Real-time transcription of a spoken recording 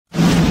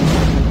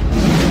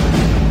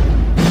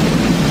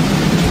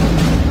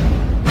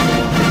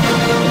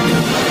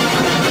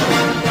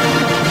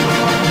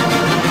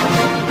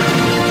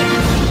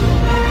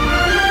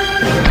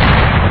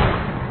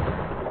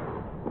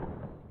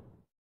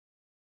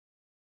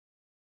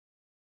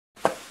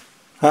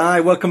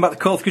Hi, welcome back to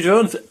Corsica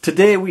Drones.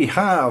 Today we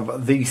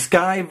have the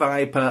Sky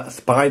Viper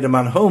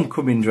Spiderman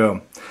Homecoming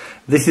drone.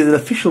 This is an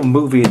official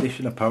movie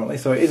edition apparently,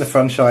 so it is a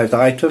franchised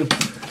item.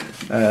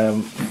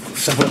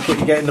 Let's have a look what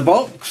you get in the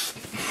box.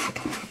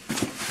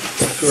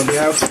 Throw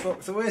the outer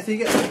box away, so you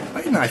get a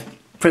very nice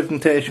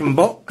presentation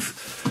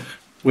box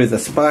with a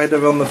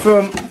spider on the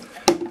front.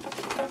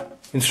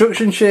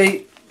 Instruction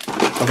sheet.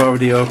 I've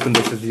already opened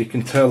this, as you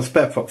can tell. The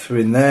spare props are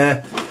in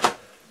there.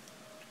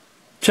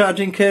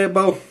 Charging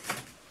cable.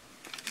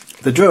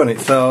 The drone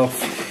itself,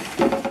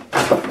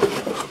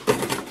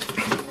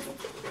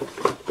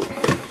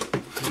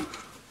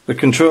 the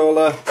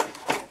controller,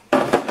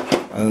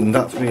 and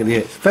that's really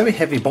it. It's a very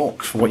heavy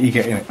box for what you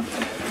get in it.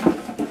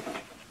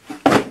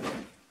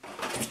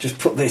 Let's just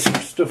put this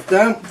stuff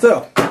down.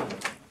 So,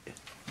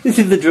 this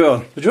is the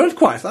drone. The drone's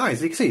quite size,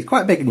 as you can see, it's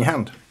quite big in your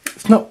hand.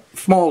 It's not a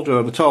small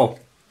drone at all.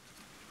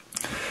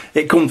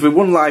 It comes with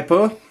one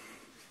LiPo,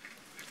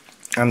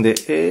 and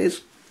it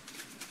is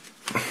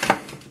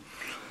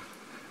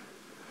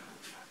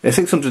a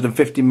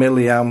 650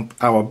 milliamp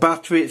hour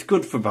battery. It's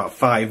good for about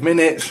 5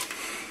 minutes.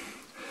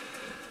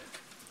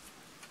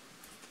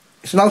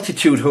 It's an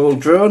altitude hold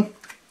drone.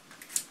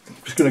 I'm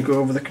just going to go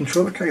over the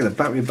controller. Can I get the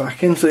battery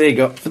back in? So there you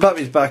go. The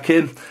battery's back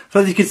in. So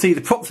as you can see,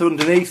 the props are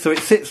underneath, so it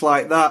sits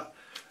like that,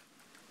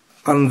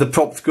 and the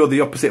props go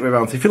the opposite way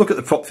around. So if you look at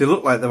the props, they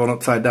look like they're on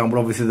upside down, but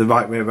obviously the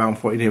right way around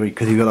for what you're doing,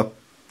 because you've got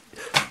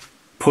to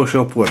push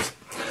upwards.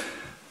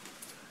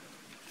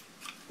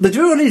 The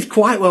drone is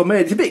quite well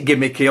made. It's a bit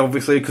gimmicky,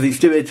 obviously, because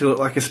it's made to look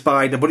like a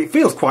spider, but it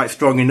feels quite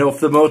strong enough.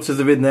 The motors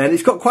are in there, and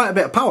it's got quite a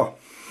bit of power.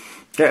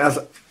 It has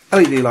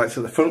LED lights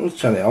at the front. Let's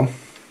turn it on.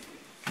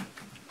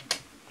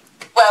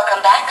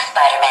 Welcome back,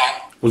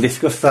 Spiderman. We'll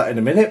discuss that in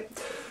a minute.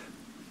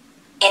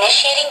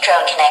 Initiating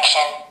drone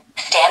connection.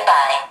 Stand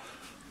by.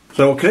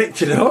 So we'll connect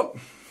it up.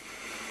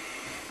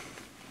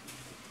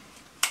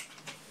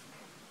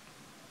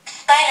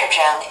 Spider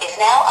drone is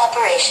now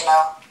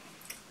operational.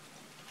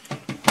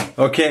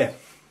 Okay.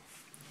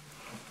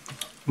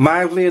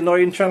 Mildly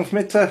annoying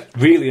transmitter,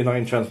 really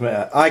annoying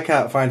transmitter. I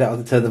can't find out how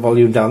to turn the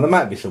volume down. There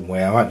might be some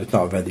way, I might just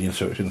not have read the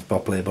instructions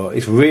properly, but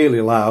it's really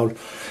loud.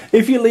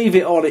 If you leave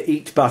it on, it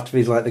eats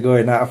batteries like they're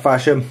going out of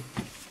fashion.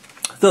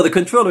 So the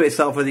controller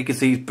itself, as you can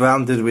see, is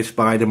branded with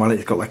Spiderman.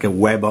 It's got like a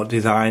web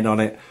design on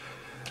it.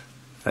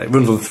 It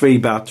runs on 3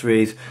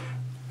 batteries.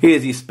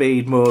 Here's your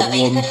speed mode.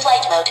 Evasive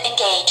flight mode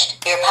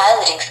engaged. Your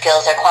piloting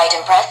skills are quite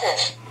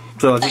impressive.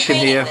 So as you can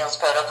hear, wheels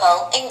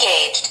protocol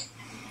engaged.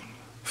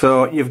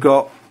 so you've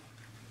got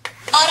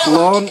Auto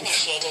launch. launch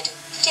initiated.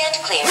 Stand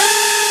clear.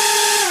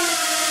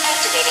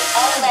 Activating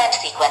auto land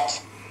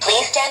sequence.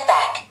 Please stand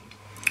back.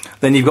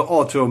 Then you've got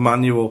auto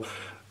manual.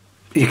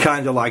 You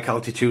kind of like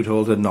altitude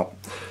hold and not.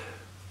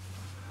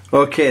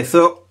 Okay,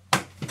 so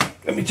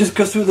let me just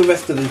go through the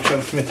rest of the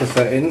transmitter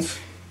settings,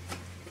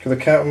 because I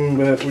can't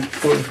remember which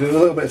button. There's a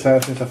little bit of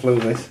time since I flew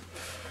this.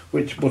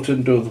 Which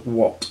button does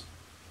what?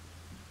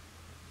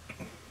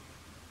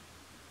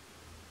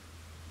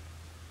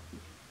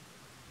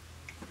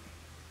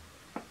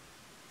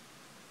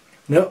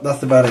 Nope,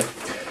 that's about it.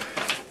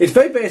 It's a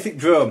very basic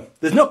drone.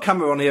 There's no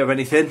camera on here or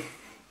anything.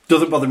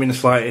 Doesn't bother me in the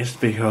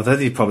slightest, because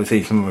as you've probably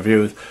seen some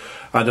reviews,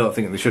 I don't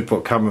think they should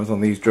put cameras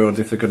on these drones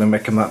if they're going to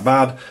make them that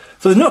bad.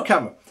 So there's no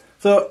camera.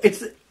 So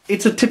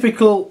it's a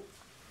typical,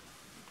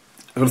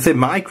 I'm going to say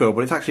micro,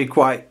 but it's actually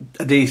quite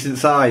a decent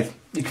size.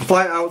 You can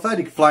fly it outside,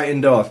 you can fly it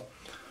indoors.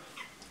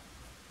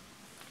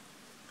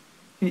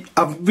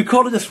 I've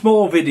recorded a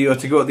small video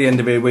to go at the end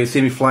of it where you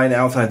see me flying it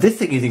outside. This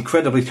thing is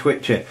incredibly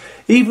twitchy.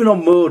 Even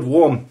on mode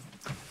 1,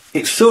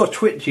 it's so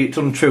twitchy it's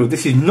untrue.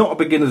 This is not a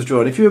beginner's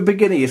drone. If you're a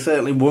beginner, you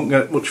certainly won't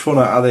get much fun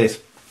out of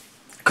this,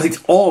 because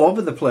it's all over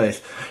the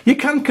place. You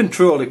can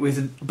control it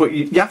with, but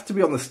you have to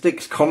be on the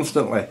sticks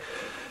constantly.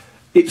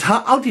 Its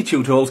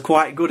altitude hold's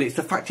quite good. It's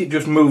the fact it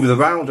just moves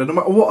around, and no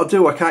matter what I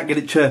do, I can't get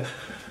it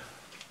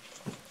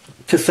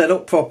to set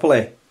up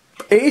properly.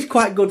 It is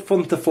quite good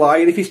fun to fly,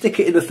 and if you stick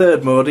it in the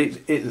 3rd mode,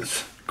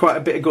 it's quite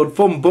a bit of good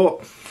fun,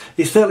 but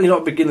it's certainly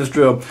not a beginner's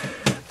drone.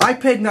 I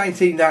paid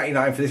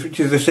 $19.99 for this, which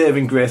is a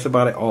saving grace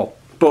about it all.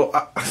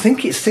 But I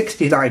think it's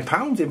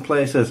 £69 in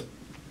places.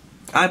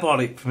 I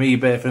bought it from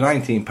eBay for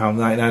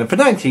 £19.99. For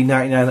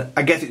 $19.99,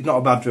 I guess it's not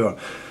a bad drone.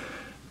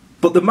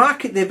 But the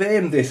market they've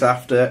aimed this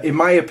after, in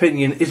my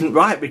opinion, isn't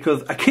right,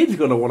 because a kid's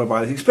going to want to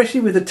buy this, especially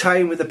with the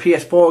time with the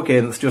PS4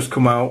 game that's just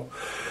come out.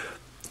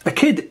 A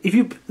kid,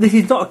 this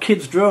is not a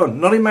kid's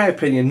drone, not in my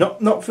opinion,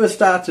 not for a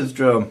starter's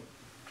drone.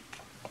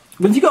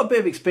 Once you've got a bit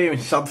of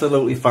experience, it's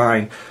absolutely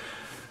fine.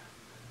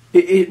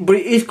 But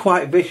it is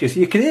quite vicious.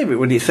 You can hear it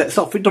when it sets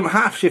off. It doesn't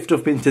half shift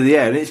up into the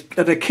air,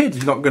 and a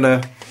kid's not going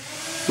to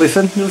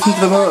listen to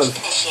the motors.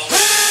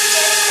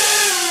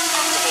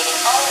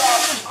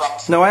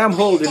 Now I am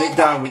holding it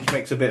down, which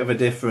makes a bit of a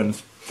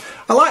difference.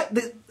 I like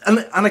this, and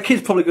a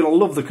kid's probably going to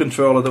love the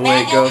controller the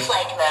way it goes.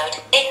 Flight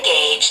mode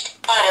engaged.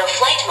 Auto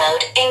flight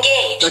mode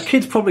engaged. A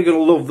kid's probably going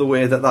to love the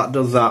way that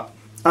does that,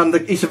 and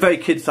it's a very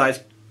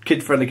kid-sized,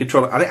 kid-friendly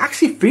controller, and it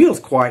actually feels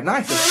quite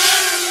nice.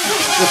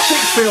 The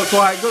sticks feel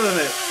quite good,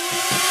 doesn't it?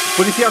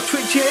 But you see how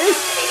twitchy it is?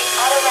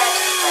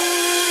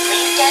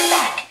 stand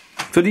back.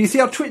 So do you see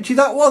how twitchy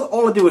that was?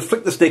 All I did was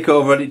flick the stick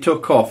over and it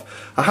took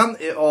off. I hadn't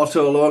hit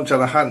auto launch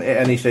and I hadn't hit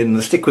anything.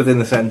 The stick was in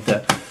the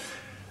centre.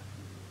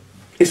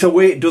 It's the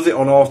way it does it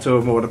on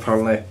auto mode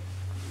apparently.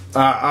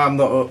 I'm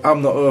not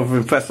over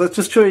impressed. Let's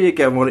just show you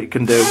again what it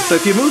can do. So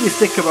if you move the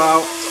stick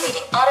about,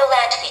 Activating auto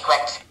land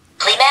sequence.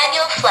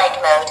 Manual flight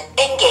mode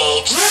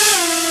engaged.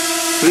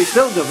 but it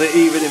still does it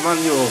even in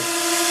manual.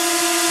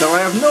 Now I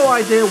have no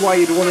idea why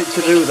you'd want it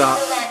to do that,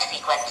 Auto land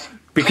sequence.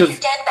 because Please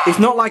stand back. it's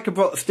not like I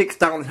brought the sticks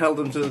down and held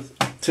them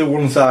to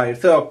one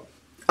side. So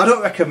I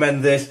don't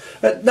recommend this.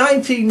 At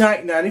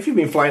 $19.99, if you've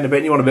been flying a bit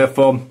and you want a bit of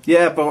fun,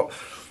 yeah, but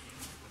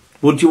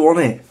would you want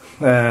it?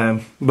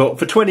 But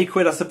for 20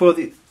 quid, I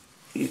suppose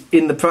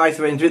in the price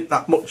range isn't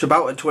that much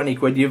about at 20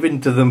 quid. You're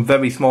into them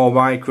very small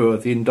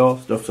micros, the indoor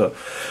stuff, so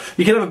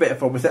you can have a bit of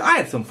fun with it. I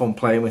had some fun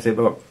playing with it,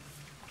 but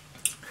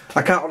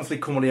I can't honestly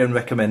come on here and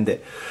recommend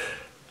it.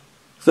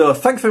 So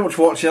thanks very much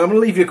for watching. I'm going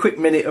to leave you a quick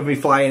minute of me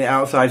flying it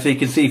outside so you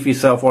can see for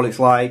yourself what it's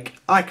like.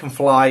 I can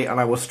fly, and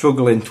I was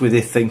struggling with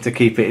this thing to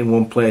keep it in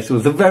one place. It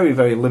was a very,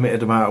 very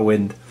limited amount of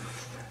wind.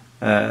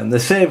 And the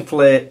same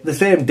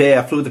day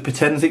I flew the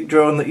Potensic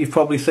drone that you've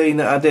probably seen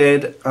that I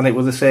did, and it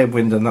was the same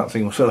wind, and that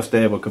thing was so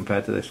stable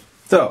compared to this.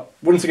 So,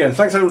 once again,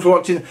 thanks very much for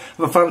watching. Have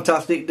a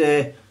fantastic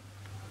day,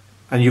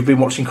 and you've been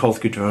watching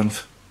Kolsky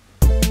Drones.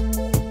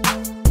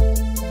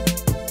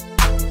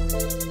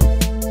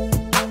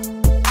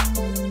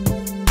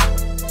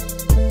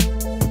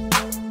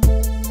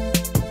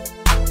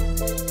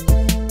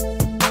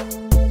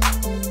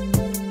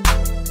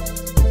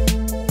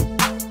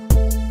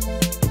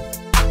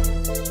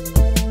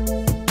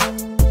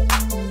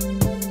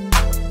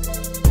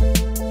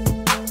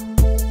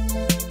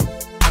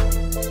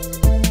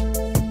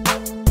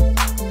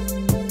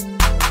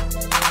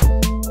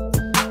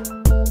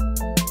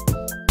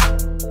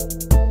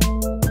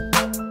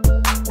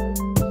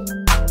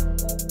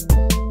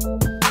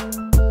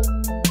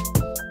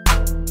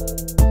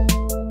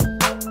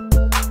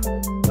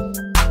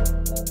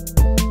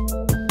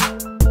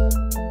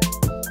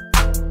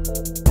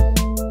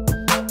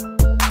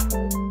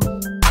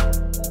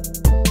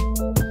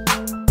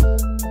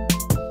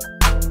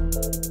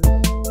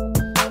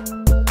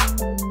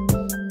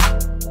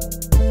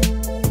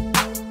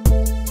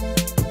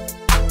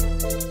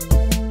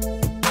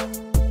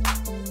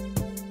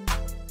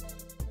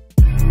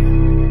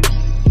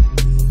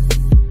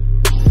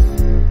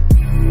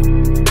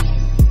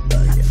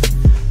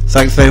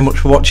 Thanks very much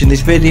for watching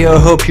this video. I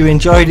hope you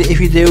enjoyed it. If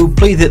you do,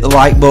 please hit the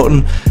like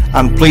button,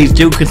 and please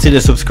do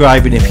consider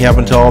subscribing if you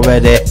haven't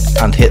already,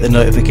 and hit the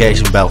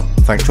notification bell.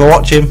 Thanks for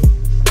watching.